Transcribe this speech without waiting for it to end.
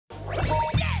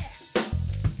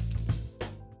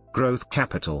Growth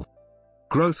capital.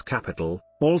 Growth capital,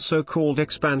 also called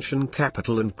expansion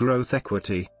capital and growth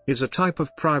equity, is a type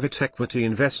of private equity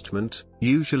investment,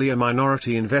 usually a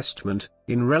minority investment,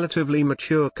 in relatively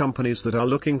mature companies that are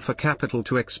looking for capital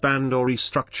to expand or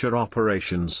restructure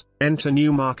operations, enter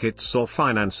new markets or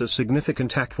finance a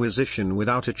significant acquisition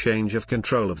without a change of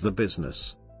control of the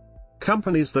business.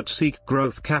 Companies that seek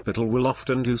growth capital will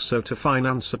often do so to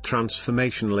finance a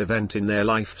transformational event in their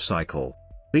life cycle.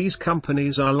 These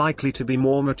companies are likely to be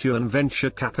more mature than venture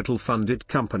capital-funded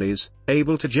companies,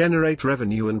 able to generate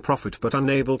revenue and profit but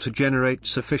unable to generate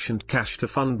sufficient cash to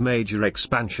fund major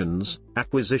expansions,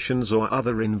 acquisitions or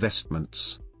other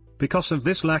investments. Because of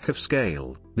this lack of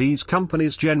scale, these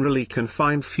companies generally can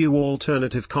find few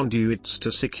alternative conduits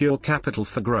to secure capital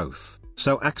for growth,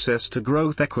 so access to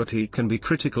growth equity can be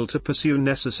critical to pursue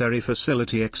necessary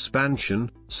facility expansion,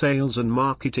 sales and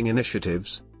marketing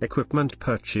initiatives, equipment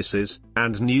purchases,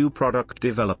 and new product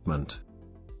development.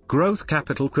 Growth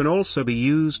capital can also be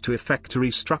used to effect a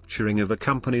restructuring of a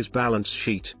company's balance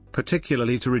sheet,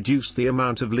 particularly to reduce the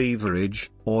amount of leverage,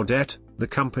 or debt, the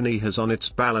company has on its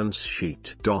balance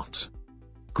sheet.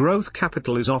 Growth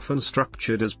capital is often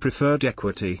structured as preferred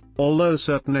equity, although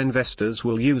certain investors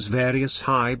will use various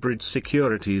hybrid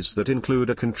securities that include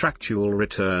a contractual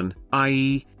return,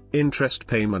 i.e., interest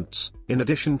payments, in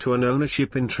addition to an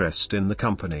ownership interest in the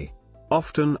company.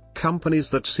 Often, companies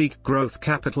that seek growth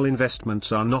capital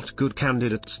investments are not good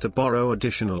candidates to borrow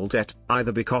additional debt,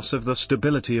 either because of the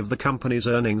stability of the company's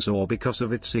earnings or because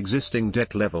of its existing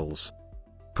debt levels.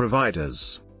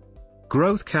 Providers.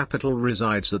 Growth capital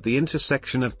resides at the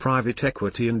intersection of private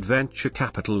equity and venture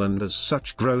capital, and as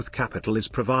such growth capital is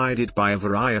provided by a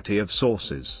variety of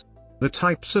sources. The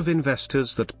types of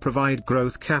investors that provide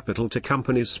growth capital to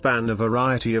companies span a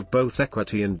variety of both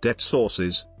equity and debt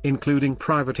sources, including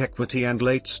private equity and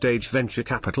late-stage venture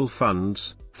capital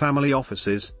funds, family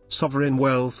offices, sovereign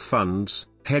wealth funds,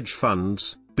 hedge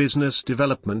funds, business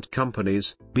development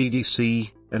companies,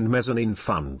 BDC, and mezzanine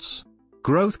funds.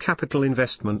 Growth capital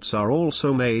investments are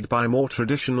also made by more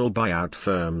traditional buyout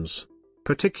firms.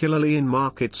 Particularly in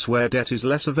markets where debt is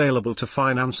less available to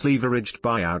finance leveraged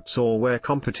buyouts or where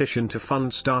competition to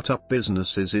fund startup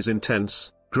businesses is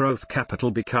intense, growth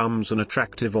capital becomes an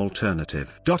attractive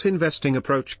alternative. Investing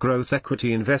approach. Growth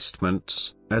equity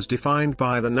investments, as defined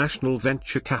by the National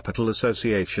Venture Capital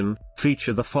Association,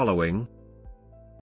 feature the following: